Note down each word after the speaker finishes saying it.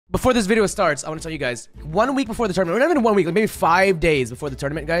Before this video starts, I want to tell you guys, 1 week before the tournament, or not even 1 week, like maybe 5 days before the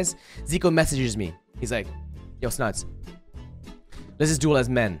tournament, guys, Ziqo messages me. He's like, yo, Snutz, let's just duel as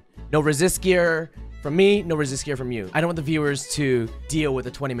men. No resist gear from me, no resist gear from you. I don't want the viewers to deal with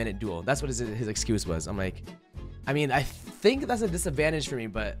a 20-minute duel. That's what his excuse was. I'm like, I mean, I think that's a disadvantage for me,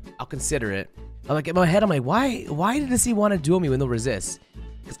 but I'll consider it. I'm like, in my head, I'm like, why does he want to duel me with no resist?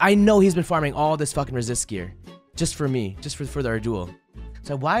 Because I know he's been farming all this fucking resist gear just for me, just for our duel.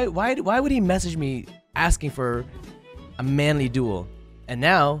 So why would he message me asking for a manly duel? And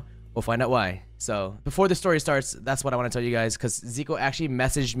now we'll find out why. So before the story starts, that's what I want to tell you guys, because Ziqo actually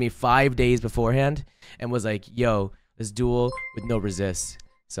messaged me 5 days beforehand and was like, yo, let's duel with no resist.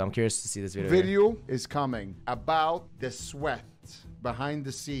 So I'm curious to see this video. Video is coming about the sweat behind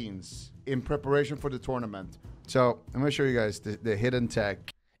the scenes in preparation for the tournament. So I'm gonna show you guys the hidden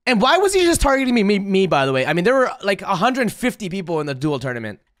tech. And why was he just targeting me, by the way? I mean, there were like 150 people in the duel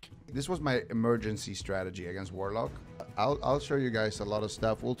tournament. This was my emergency strategy against Warlock. I'll show you guys a lot of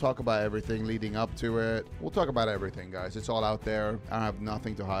stuff. We'll talk about everything leading up to it. We'll talk about everything, guys. It's all out there. I have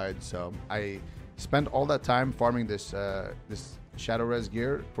nothing to hide. So I spent all that time farming this Shadow Res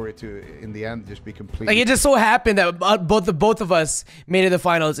gear for it to, in the end, just be complete. Like, it just so happened that both of us made it to the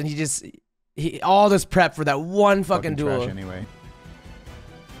finals, and he all this prep for that one fucking duel. Trash anyway.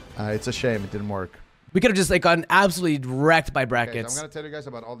 It's a shame it didn't work. We could have just like gotten absolutely wrecked by brackets. Okay, so I'm gonna tell you guys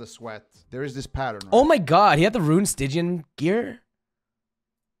about all the sweat. There is this pattern. Right? Oh my god, he had the rune Stygian gear?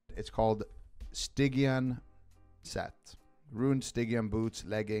 It's called Stygian set. Rune Stygian boots,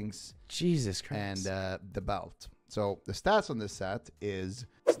 leggings. Jesus Christ. And the belt. So the stats on this set is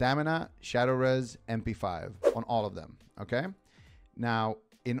stamina, shadow res, MP5 on all of them. Okay. Now,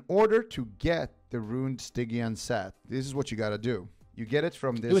 in order to get the rune Stygian set, this is what you gotta do. You get it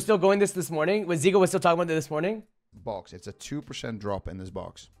from this. He was still going this morning? Was Ziqo still talking about it this morning? Box. It's a 2% drop in this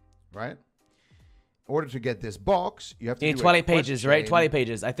box, right? In order to get this box, you have to do 20 pages, right? 20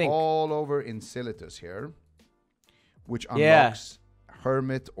 pages, I think. All over Incilitus here, which unlocks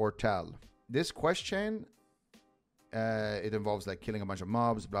Hermit or Tal. This quest chain, it involves like killing a bunch of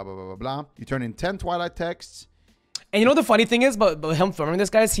mobs, blah, blah, blah, blah, blah. You turn in 10 Twilight texts. And you know the funny thing is about him farming this,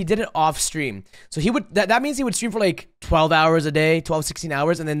 guys? He did it off stream. So he would, that means he would stream for like 12 hours a day, 12, 16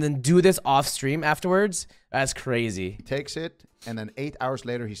 hours, and then do this off stream afterwards. That's crazy. He takes it, and then 8 hours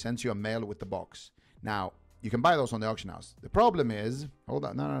later, he sends you a mail with the box. Now, you can buy those on the auction house. The problem is, hold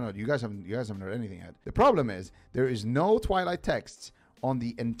on, no, you guys haven't heard anything yet. The problem is, there is no Twilight texts on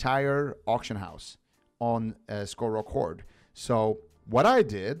the entire auction house on Skull Rock Horde. So what I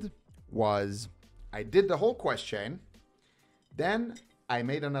did was, I did the whole quest chain, then I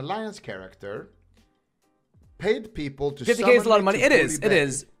made an alliance character, paid people to 50K is a lot of money. It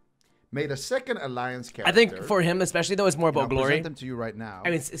is. Made a second alliance character. I think for him especially though, it's more about glory. Present them to you right now. I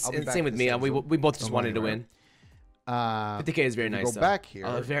mean, it's same with me. We both just wanted to win. 50K is very nice. Go back here.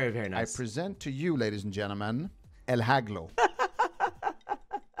 Very, very nice. I present to you, ladies and gentlemen, El Haglo.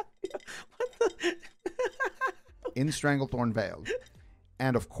 In Stranglethorn Vale.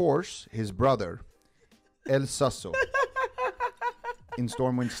 And of course, his brother, El Sasso, in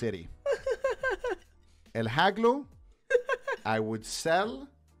Stormwind City. El Haglo, I would sell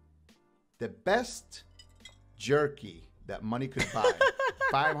the best jerky that money could buy,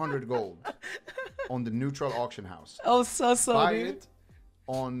 500 gold, on the neutral auction house. El Sasso, buy it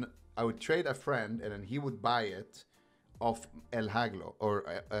on, I would trade a friend, and then he would buy it of El Haglo, or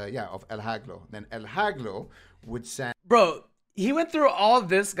of El Haglo. Then El Haglo would send... Bro, he went through all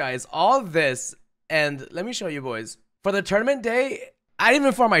this, guys, all this, and let me show you, boys. For the tournament day, I didn't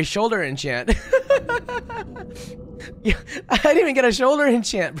even farm my shoulder enchant. Yeah, I didn't even get a shoulder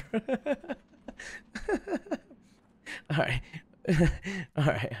enchant, bro. Alright.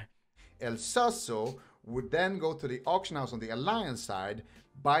 Alright. El Sasso would then go to the auction house on the Alliance side,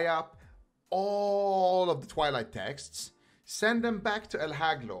 buy up all of the Twilight texts, send them back to El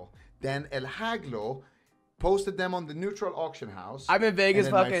Haglo. Then El Haglo posted them on the neutral auction house. I'm in Vegas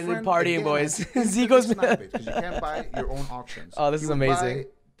fucking partying, boys. Zico's because you can't buy your own auctions. Oh, this is amazing. Buy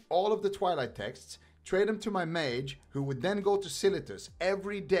all of the Twilight texts, trade them to my mage, who would then go to Silitus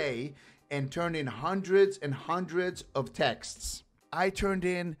every day and turn in hundreds and hundreds of texts. I turned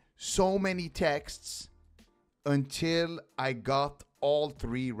in so many texts until I got all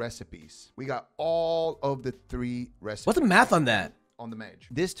 3 recipes. We got all of the 3 recipes. What's the math on that? On the mage.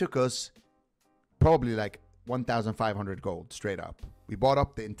 This took us probably like 1,500 gold straight up. We bought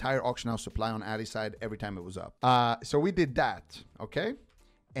up the entire auction house supply on Addy's side every time it was up. So we did that, okay?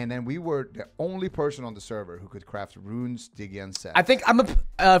 And then we were the only person on the server who could craft runes, Stygian set. I think I'm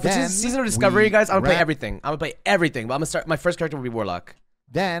a for season of discovery, guys. I'm gonna play everything. I'm gonna play everything. But I'm gonna start. My first character will be Warlock.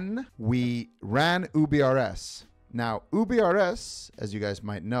 Then we ran UBRS. Now, UBRS, as you guys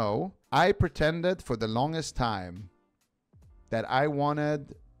might know, I pretended for the longest time that I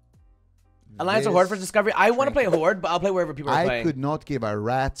wanted Alliance or Horde for Discovery? I want to play Horde, but I'll play wherever people are playing. I could not give a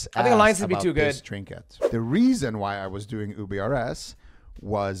rat's ass. I think Alliance would be about too good. This trinket. The reason why I was doing UBRS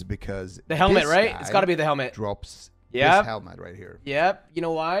was because The helmet, this right? guy It's got to be the helmet. drops Yep. this helmet right here. Yep. You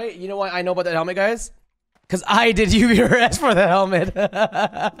know why? You know why I know about that helmet, guys? Because I did UBRS for the helmet.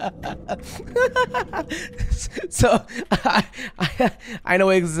 So I know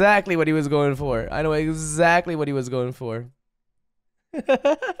exactly what he was going for. I know exactly what he was going for.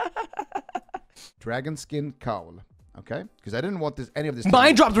 Dragon skin cowl. Okay? Because I didn't want this any of this.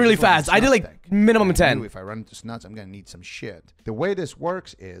 Mine dropped really fast. I did like minimum 10. If I run into Snutz, I'm going to need some shit. The way this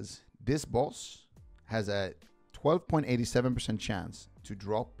works is this boss has a 12.87% chance to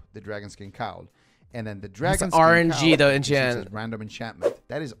drop the dragon skin cowl. And then the dragon skin RNG, cowl, the enchant. says random enchantment.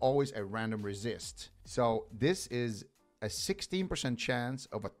 That is always a random resist. So this is a 16% chance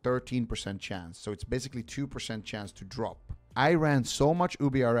of a 13% chance. So it's basically 2% chance to drop. I ran so much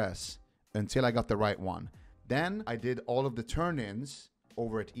UBRS until I got the right one. Then I did all of the turn-ins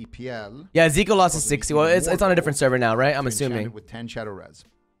over at EPL. Yeah, Ziqo lost his 60. Well, it's on a different server now, right? I'm assuming. With 10 Shadow Res.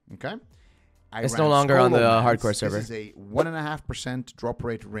 Okay? It's no longer on the hardcore server. This is a 1.5% drop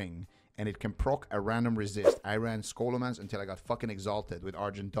rate ring, and it can proc a random resist. I ran Skolomans until I got fucking exalted with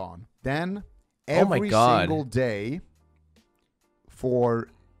Argent Dawn. Then, every single day for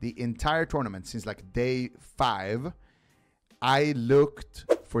the entire tournament, since like day 5, I looked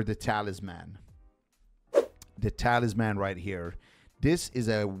for the talisman. The talisman right here. This is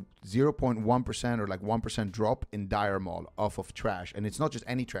a 0.1% or like 1% drop in Dire Maul off of trash. And it's not just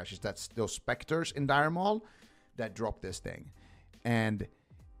any trash. It's that's those specters in Dire Maul that drop this thing. And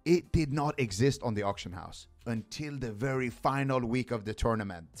it did not exist on the auction house until the very final week of the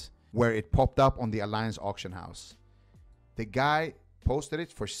tournament, where it popped up on the Alliance auction house. The guy posted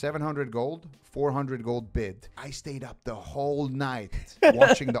it for 700 gold, 400 gold bid. I stayed up the whole night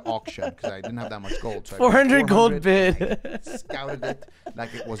watching the auction because I didn't have that much gold. So 400 gold bid. I scouted it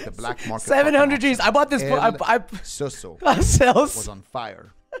like it was the black market. 700 G's. I bought this. Susso Ourselves. was on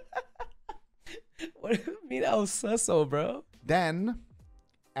fire. What do you mean El Susso, bro? Then,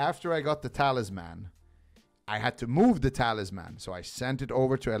 after I got the talisman, I had to move the talisman. So I sent it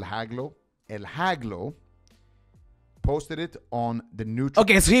over to El Haglo. El Haglo posted it on the neutral.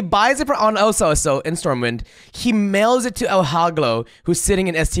 Okay, so he buys it on El Susso in Stormwind. He mails it to El Haglo, who's sitting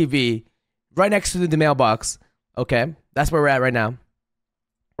in STV, right next to the mailbox. Okay, that's where we're at right now.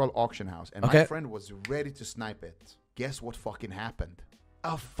 Auction house. And my friend was ready to snipe it. Guess what fucking happened?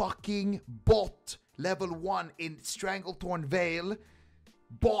 A fucking bot, level 1 in Stranglethorn Vale,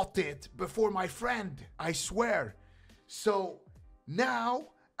 bought it before my friend. I swear. So now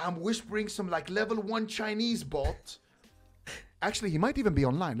I'm whispering some like level 1 Chinese bot. Actually, he might even be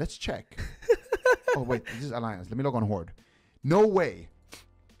online. Let's check. Oh, wait. This is Alliance. Let me log on Horde. No way.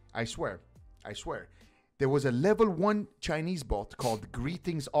 I swear. I swear. There was a level 1 Chinese bot called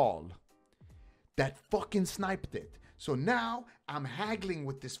Greetings All that fucking sniped it. So now I'm haggling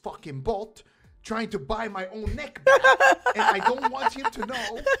with this fucking bot, trying to buy my own neck back. And I don't want him to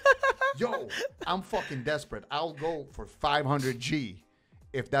know. Yo, I'm fucking desperate. I'll go for 500 G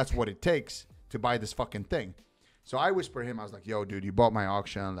if that's what it takes to buy this fucking thing. So I whisper him, I was like, yo, dude, you bought my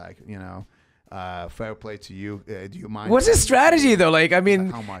auction. Like, you know, fair play to you. Do you mind? What's his strategy, though? Like, I mean,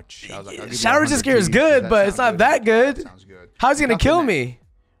 like, how much? I was like, I'll give you Shadow Resist 100 gear is G, good, but it's not that good. That sounds good. How's he going to kill me?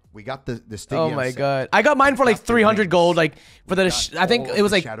 We got the Stygian Oh my set. god! I got mine for like 300 gold, like for the. I think it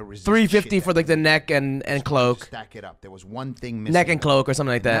was like 350 for like the neck and cloak. Stack it up. There was one thing missing. Neck and cloak or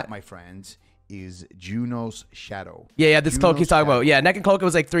something like that. That, my friends, is Juno's Shadow. Yeah, this cloak he's talking Shadow, about. Yeah, neck and cloak it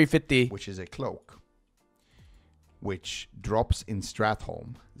was like 350. which is a cloak, which drops in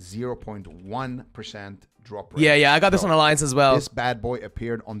Stratholme, 0.1% drop rate. Yeah, I got this So on Alliance as well. This bad boy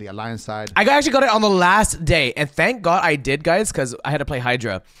appeared on the Alliance side. I actually got it on the last day, and thank God I did, guys, because I had to play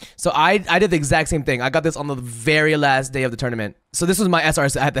Hydra. So I did the exact same thing. I got this on the very last day of the tournament. So this was my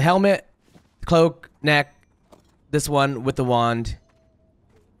SR. I had the helmet, cloak, neck, this one with the wand,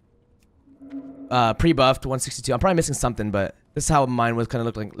 pre-buffed 162. I'm probably missing something, but this is how mine was kind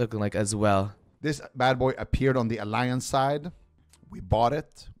of looking like as well. This bad boy appeared on the Alliance side. We bought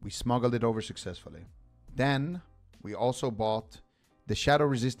it. We smuggled it over successfully. Then we also bought the Shadow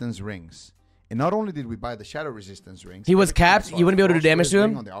Resistance rings. And not only did we buy the Shadow Resistance rings, He was capped. You wouldn't be able to do damage to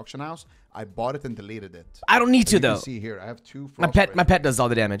him on the auction house. I bought it and deleted it. I don't need to though. You can see here, I have 2 My pet does all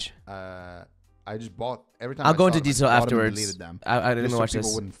the damage. I just bought every time. I'll go saw into them, detail I bought afterwards. them and deleted them. I didn't Just even so watch people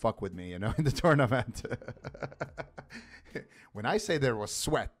this. wouldn't fuck with me, you know, in the tournament. When I say there was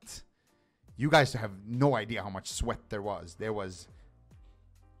sweat, you guys have no idea how much sweat there was. There was,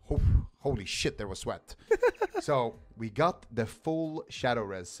 holy shit, there was sweat. So we got the full Shadow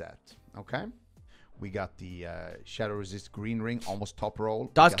Res set, okay? We got the Shadow Resist Green Ring, almost top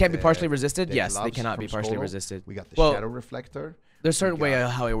roll. Dots can't be partially resisted? Yes, they cannot be partially resisted. We got the Shadow Reflector. There's a certain way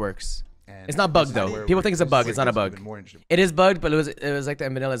how it works. It's not bugged though. People think it's a bug. It's not a bug. It is bugged, but it was like that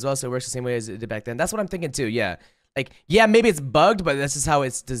in vanilla as well, so it works the same way as it did back then. That's what I'm thinking too. Yeah, like maybe it's bugged, but that's just how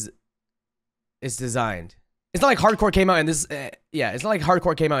it's designed. It's not like hardcore came out and this. It's not like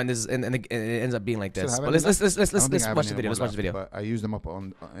hardcore came out and this and it ends up being like this. But let's watch the video. Let's watch the video. But I used them up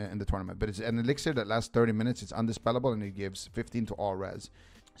in the tournament. But it's an elixir that lasts 30 minutes. It's undispellable and it gives 15 to all res.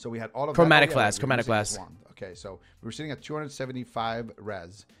 So we had all of chromatic that. flask. Chromatic flask. Okay, so we were sitting at 275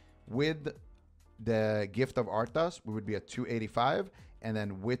 res. With the Gift of Arthas, we would be at 285, and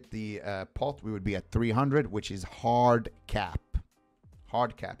then with the pot, we would be at 300, which is hard cap.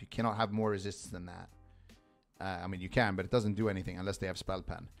 Hard cap. You cannot have more resistance than that. I mean, you can, but it doesn't do anything unless they have Spell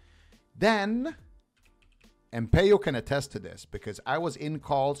Pen. Then, and Peyo can attest to this, because I was in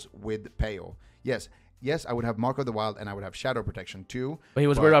calls with Peyo. Yes, I would have Mark of the Wild, and I would have Shadow Protection too. But he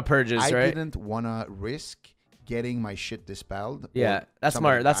was worried about purges, right? I didn't want to risk getting my shit dispelled. Yeah, that's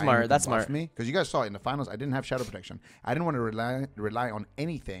smart. That's smart. That's smart. Because you guys saw it in the finals, I didn't have Shadow Protection. I didn't want to rely on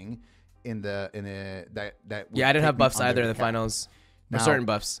anything in the that. Yeah, I didn't have buffs either in the finals. Now, or certain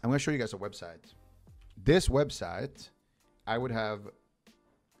buffs. I'm going to show you guys a website. This website, I would have,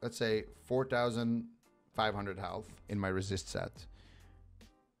 let's say, 4,500 health in my resist set,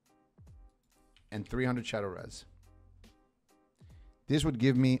 and 300 Shadow Res. This would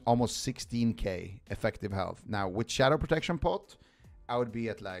give me almost 16k effective health. Now with Shadow Protection pot, I would be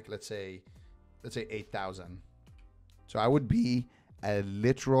at like let's say 8,000. So I would be a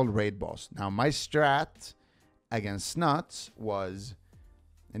literal raid boss. Now my strat against Snutz was,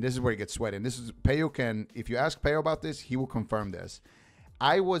 and this is where it gets sweaty. And this is Peyo can, if you ask Peyo about this, he will confirm this.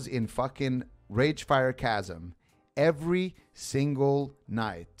 I was in fucking Ragefire Chasm every single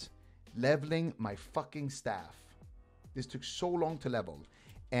night, leveling my fucking staff. This took so long to level.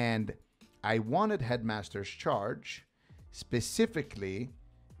 And I wanted Headmaster's Charge specifically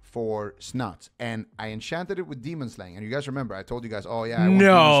for Snutz. And I enchanted it with Demon Slaying. And you guys remember, I told you guys, oh yeah, I want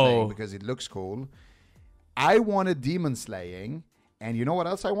Demon Slaying because it looks cool. I wanted Demon Slaying. And you know what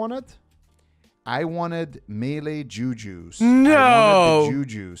else I wanted? I wanted melee Jujus. No! I wanted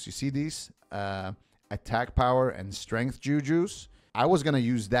the Jujus. You see these? Attack power and strength Jujus. I was going to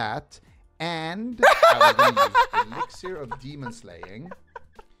use that. And I was going to use Elixir of Demon Slaying,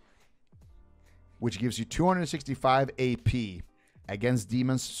 which gives you 265 AP against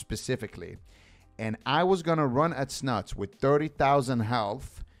demons specifically. And I was going to run at Snutz with 30,000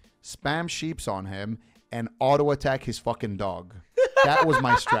 health, spam sheeps on him, and auto-attack his fucking dog. That was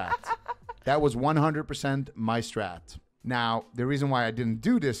my strat. That was 100% my strat. Now, the reason why I didn't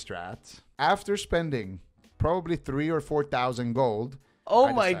do this strat, after spending probably 3,000 or 4,000 gold,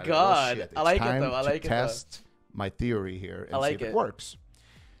 oh my god. Shit, I like it though. I like it though. Test my theory here and see if it works.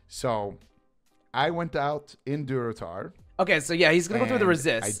 So I went out in Durotar. Okay, so yeah, he's gonna go through the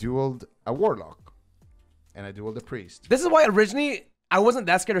resist. I dueled a warlock. And I dueled a priest. This is why originally I wasn't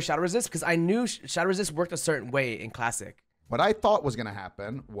that scared of Shadow Resist, because I knew Shadow Resist worked a certain way in Classic. What I thought was gonna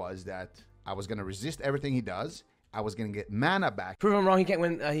happen was that I was gonna resist everything he does. I was gonna get mana back. Prove him wrong. He can't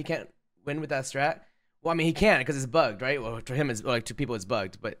win. He can't win with that strat. Well, I mean, he can because it's bugged, right? Well, to him, it's like to people, it's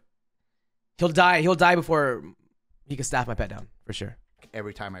bugged, but he'll die. He'll die before he can staff my pet down for sure.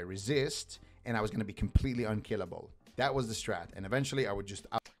 Every time I resist, and I was gonna be completely unkillable. That was the strat, and eventually I would just.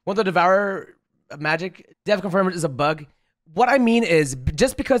 Well, the Devourer magic, Dev confirmed is a bug. What I mean is,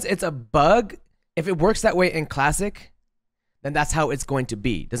 just because it's a bug, if it works that way in Classic, then that's how it's going to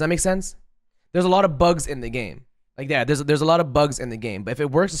be. Does that make sense? There's a lot of bugs in the game. Like there's a lot of bugs in the game, but if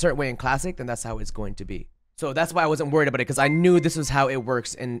it works a certain way in Classic, then that's how it's going to be. So that's why I wasn't worried about it, because I knew this was how it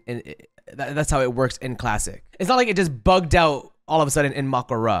works that's how it works in Classic. It's not like it just bugged out all of a sudden in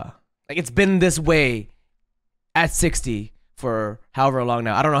Makara. Like it's been this way at 60 for however long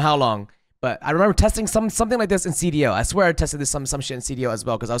now. I don't know how long, but I remember testing something like this in CDO. I swear I tested this some shit in CDO as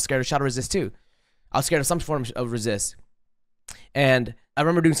well, because I was scared of Shadow Resist too. I was scared of some form of resist, and I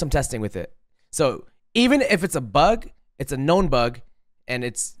remember doing some testing with it. So even if it's a bug, it's a known bug, and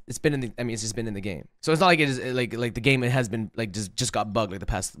it's been in the, I mean, it's just been in the game. So it's not like it is like the game, it has been like just got bugged like the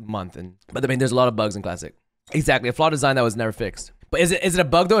past month. But I mean, there's a lot of bugs in Classic. Exactly, a flawed design that was never fixed. But is it a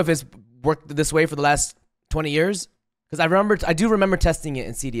bug though if it's worked this way for the last 20 years? Because I do remember testing it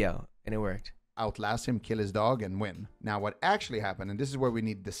in CDL and it worked. Outlast him, kill his dog, and win. Now what actually happened, and this is where we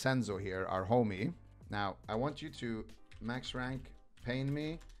need Desenzo here, our homie. Now I want you to max rank, pain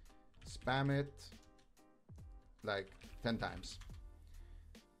me, spam it like 10 times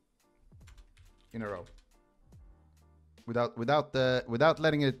in a row. Without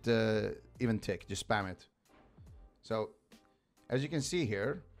letting it even tick, just spam it. So as you can see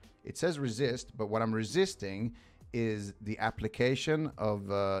here, it says resist, but what I'm resisting is the application of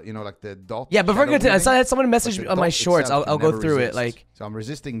you know, like the dot. Yeah, before I get to, I saw someone message me on my shorts. I'll go through it. Like, so I'm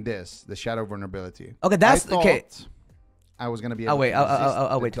resisting this, the shadow vulnerability. Okay, that's okay. I was gonna be able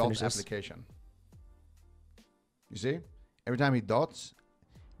I'll wait to finish dot this application. You see, every time he dots,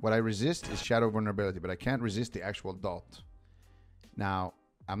 what I resist is shadow vulnerability, but I can't resist the actual dot. Now,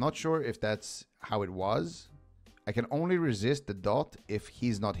 I'm not sure if that's how it was. I can only resist the dot if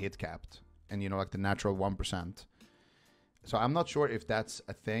he's not hit capped, and you know, like the natural 1%. So I'm not sure if that's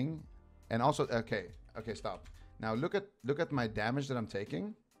a thing. And also, okay, stop. Now look at my damage that I'm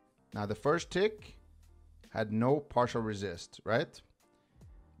taking. Now the first tick had no partial resist, right?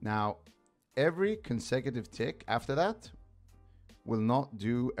 Now every consecutive tick after that will not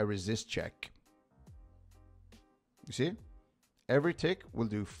do a resist check. You see? Every tick will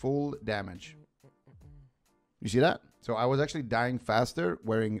do full damage. You see that? So I was actually dying faster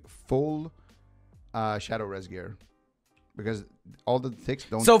wearing full shadow res gear, because all the ticks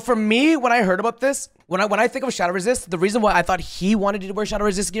don't. So for me, when I heard about this, when I think of shadow resist, the reason why I thought he wanted to wear shadow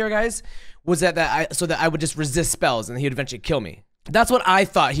resist gear, guys, was that I would just resist spells and he would eventually kill me. That's what I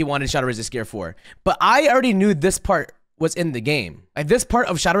thought he wanted shadow resist gear for. But I already knew this part was in the game. Like, this part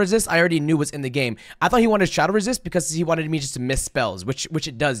of shadow resist, I already knew was in the game. I thought he wanted shadow resist because he wanted me just to miss spells, which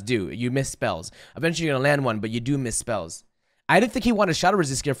it does do. You miss spells. Eventually you're gonna land one, but you do miss spells. I didn't think he wanted shadow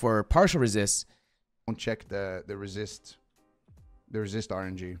resist gear for partial resist. Don't check the resist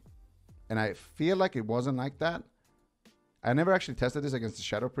RNG, and I feel like it wasn't like that. I never actually tested this against the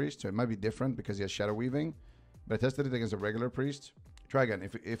shadow priest, so it might be different because he has shadow weaving. But I tested it against a regular priest. Try again.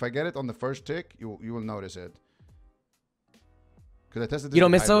 If I get it on the first tick, you will notice it. Because I tested this. You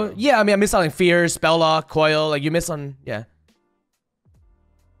don't miss though? Yeah, I mean, I miss on like fear, spell lock, coil. Like, you miss on, yeah.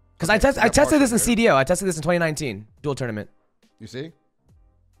 Because I tested this in CDO. I tested this in 2019 dual tournament. You see?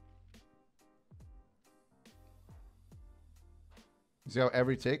 You see how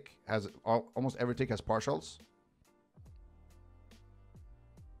every tick has, almost every tick has partials?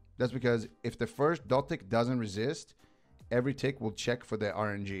 That's because if the first dot tick doesn't resist, every tick will check for the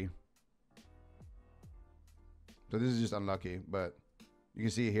RNG. So this is just unlucky, but you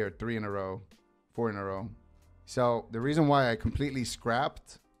can see here 3 in a row, 4 in a row. So the reason why I completely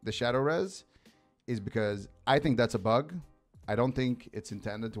scrapped the shadow res is because I think that's a bug. I don't think it's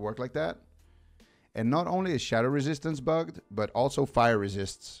intended to work like that. And not only is shadow resistance bugged, but also fire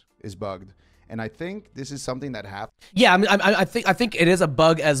resists is bugged. And I think this is something that happened. Yeah, I think it is a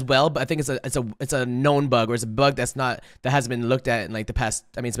bug as well, but I think it's a known bug, or it's a bug that hasn't been looked at in like the past.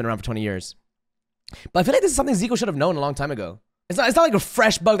 I mean, it's been around for 20 years. But I feel like this is something Ziqo should have known a long time ago. It's not like a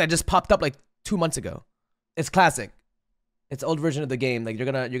fresh bug that just popped up like 2 months ago. It's classic. It's old version of the game. Like, you're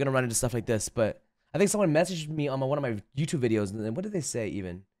gonna run into stuff like this. But I think someone messaged me on one of my YouTube videos, and what did they say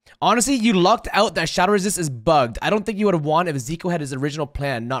even? Honestly, you lucked out that shadow resist is bugged. I don't think you would have won if Ziqo had his original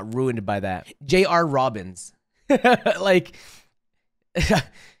plan not ruined by that. J.R. Robbins. Like...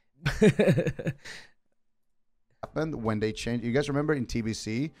 happened when they changed. You guys remember in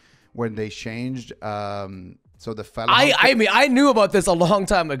TBC when they changed so the fellow I mean, I knew about this a long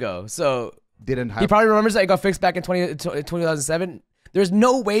time ago. So didn't have, he probably remembers that it got fixed back in 2007. There's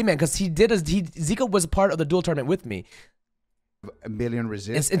no way, man, because Ziqo was a part of the duel tournament with me. A million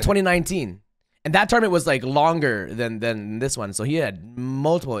resist in 2019, and that tournament was like longer than this one, so he had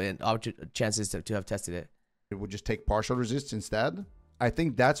multiple chances to have tested it. It would just take partial resist instead. I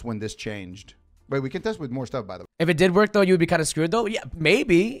think that's when this changed. But we can test with more stuff, by the way. If it did work though, you would be kind of screwed though. Yeah,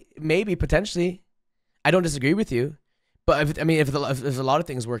 maybe potentially. I don't disagree with you, but if a lot of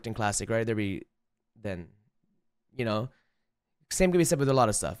things worked in Classic, right? Then, you know, same can be said with a lot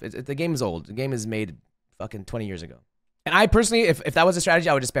of stuff. The game is old. The game is made fucking 20 years ago. And I personally, if that was a strategy,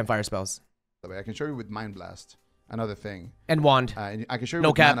 I would just spam fire spells. I can show you with Mind Blast, another thing. And Wand. And I can show you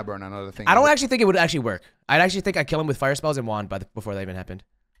with Mana Burn, another thing. I don't actually think it would actually work. I'd actually think I'd kill him with fire spells and Wand before that even happened.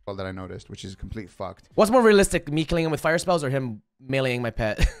 Well, that I noticed, which is complete fucked. What's more realistic, me killing him with fire spells or him meleeing my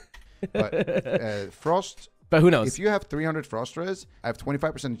pet? But Frost... But who knows? If you have 300 Frost res, I have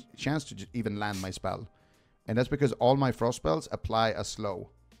 25% chance to even land my spell. And that's because all my Frost spells apply a slow.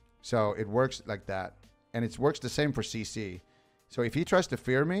 So it works like that. And it works the same for CC. So if he tries to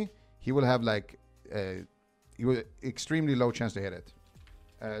fear me, he will have like extremely low chance to hit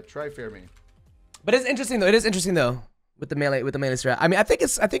it. Try fear me. But it's interesting though. It is interesting though with the melee strat. I mean, I think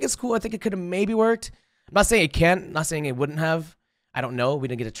it's cool. I think it could have maybe worked. I'm not saying it can't, not saying it wouldn't have. I don't know. We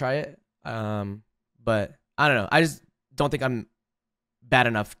didn't get to try it. But I don't know. I just don't think I'm bad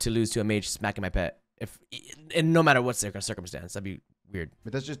enough to lose to a mage smacking my pet. And no matter what circumstance, that'd be weird.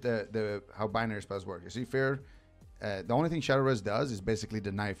 But that's just the how binary spells work. You see, fear. The only thing Shadow Resist does is basically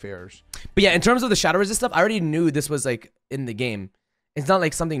deny fears. But yeah, in terms of the Shadow Resist stuff, I already knew this was like in the game. It's not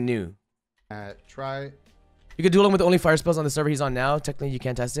like something new. Try. You could duel him with only fire spells on the server he's on now. Technically, you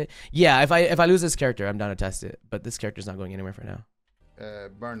can't test it. Yeah, if I lose this character, I'm down to test it. But this character's not going anywhere for now.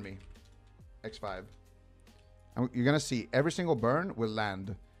 Burn me. X5. And you're gonna see every single burn will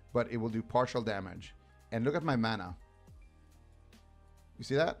land, but it will do partial damage. And look at my mana. You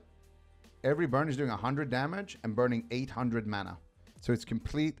see that? Every burn is doing 100 damage and burning 800 mana. So it's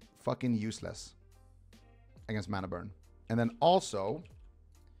complete fucking useless against mana burn. And then also,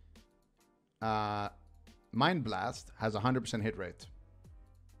 Mind Blast has 100% hit rate.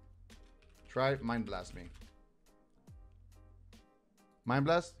 Try Mind Blast me. Mind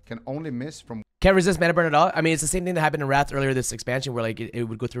Blast can only miss from... Can't resist mana burn at all? I mean, it's the same thing that happened in Wrath earlier this expansion where like it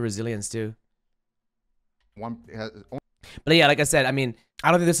would go through resilience too. But yeah, like I said, I mean, I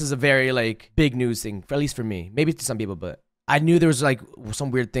don't think this is a very like big news thing, at least for me. Maybe to some people, but I knew there was like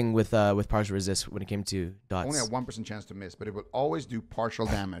some weird thing with partial resist when it came to dots. Only a 1% chance to miss, but it will always do partial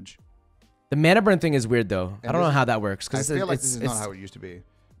damage. The mana burn thing is weird though. And I don't know how that works. I feel like this is not how it used to be,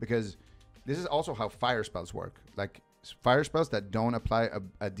 because this is also how fire spells work. Like fire spells that don't apply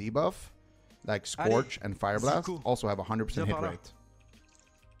a debuff, like Scorch and Fire Blast, also have 100% hit rate.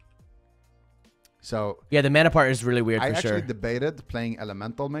 So yeah, the mana part is really weird. I for sure. actually debated playing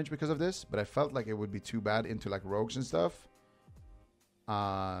Elemental Mage because of this, but I felt like it would be too bad into like rogues and stuff.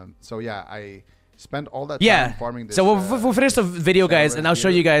 So yeah, I spent all that time farming this. So we'll finish the video, guys, and I'll show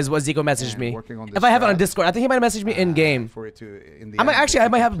you guys what Ziqo messaged me. If I have it on Discord, I think he might have messaged me in game. For it to, in the I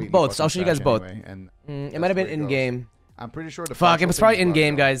might have both. So I'll show you guys both. Anyway, and it might have been in game. I'm pretty sure the fuck. It was probably in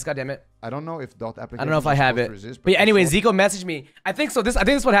game, guys. God damn it. I don't know if dot application. I don't know if I have it. But yeah, anyway, Ziqo messaged me. I think so. I think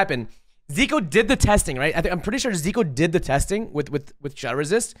this is what happened. Ziqo did the testing, right? I'm pretty sure Ziqo did the testing with Shadow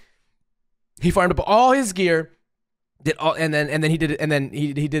Resist. He farmed up all his gear, and then he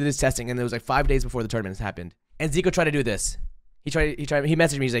did his testing, and it was like 5 days before the tournament happened. And Ziqo tried to do this. He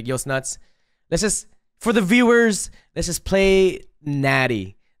messaged me. He's like, "Yo, Snutz, let's just, for the viewers, let's just play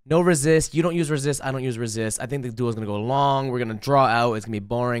natty. No resist. You don't use resist. I don't use resist. I think the duel is gonna go long. We're gonna draw out. It's gonna be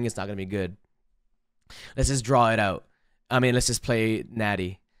boring. It's not gonna be good. Let's just draw it out. I mean, let's just play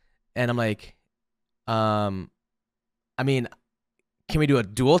natty." And I'm like, I mean, can we do a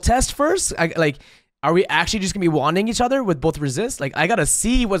duel test first? Are we actually just gonna be wanding each other with both resist? Like, I gotta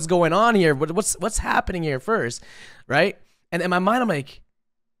see what's going on here. What's happening here first, right? And in my mind, I'm like,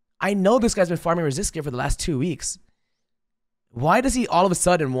 I know this guy's been farming resist gear for the last 2 weeks. Why does he all of a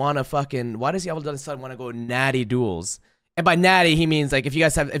sudden want to go natty duels? And by natty, he means like if you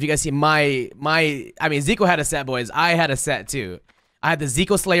guys see my, I mean, Ziqo had a set, boys. I had a set too. I had the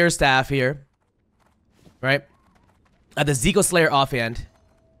Ziqo Slayer staff here, right? I had the Ziqo Slayer offhand,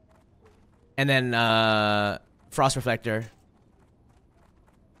 and then Frost Reflector,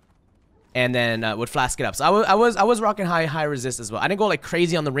 and then would flask it up. So I was rocking high resist as well. I didn't go like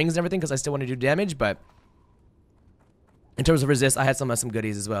crazy on the rings and everything because I still want to do damage, but in terms of resist, I had some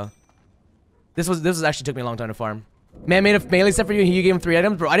goodies as well. This was actually took me a long time to farm. Man made a melee set for you. You gave him 3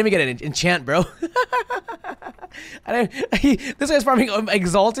 items, bro. I didn't even get an enchant, bro. This guy's farming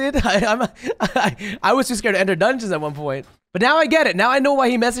exalted. I was too scared to enter dungeons at one point, but now I get it. Now I know why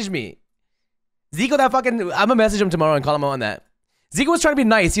he messaged me. Ziqo, that fucking, I'm gonna message him tomorrow and call him out on that. Ziqo was trying to be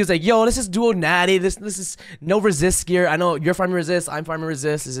nice. He was like, "Yo, let's just duo natty. This is no resist gear. I know you're farming resist. I'm farming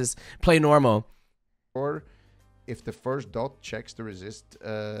resist. This is play normal." Or if the first dot checks the resist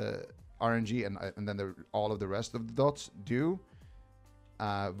RNG and then all of the rest of the dots do.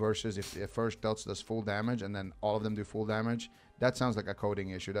 Versus if the first dots does full damage and then all of them do full damage, that sounds like a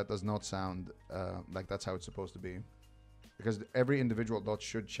coding issue. That does not sound like that's how it's supposed to be, because every individual dot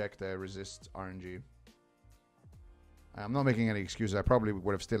should check the resist RNG. I'm not making any excuses. I probably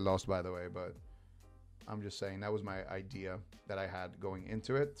would have still lost, by the way, but I'm just saying that was my idea that I had going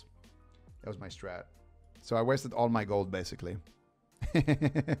into it. That was my strat. So I wasted all my gold basically.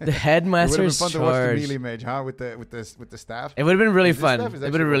 The headmaster's charge. It would have been fun to watch the melee mage, huh? With the staff. It would have been really fun. It would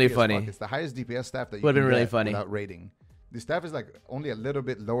have been really funny. It's the highest DPS staff that you would have can been really get funny without raiding. The staff is like only a little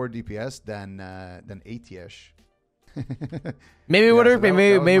bit lower DPS than 80-ish. Maybe it would have.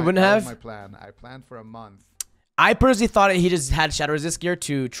 Maybe it wouldn't have. That was my plan. I planned for a month. I personally thought he just had shadow resist gear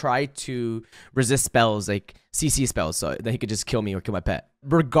to try to resist spells, like CC spells, so that he could just kill me or kill my pet.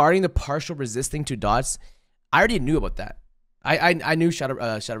 Regarding the partial resisting to dots, I already knew about that. I knew shadow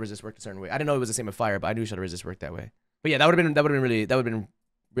resist worked a certain way. I didn't know it was the same with fire, but I knew shadow resist worked that way. But yeah, that would have been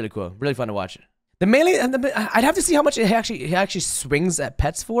really cool, really fun to watch. The melee, I'd have to see how much he actually swings at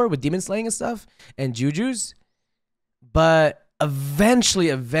pets for with demon slaying and stuff and jujus. But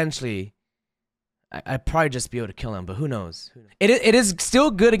eventually, I'd probably just be able to kill him. But who knows? It is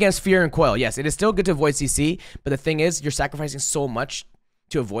still good against fear and coil. Yes, it is still good to avoid CC. But the thing is, you're sacrificing so much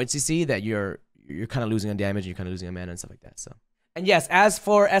to avoid CC that you're kind of losing on damage, and you're kind of losing on mana and stuff like that. So, and yes, as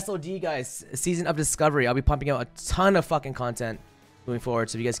for SOD guys, Season of Discovery, I'll be pumping out a ton of fucking content moving forward.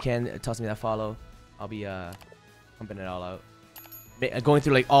 So if you guys can toss me that follow, I'll be pumping it all out, going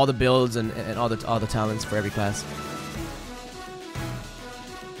through like all the builds and all the talents for every class.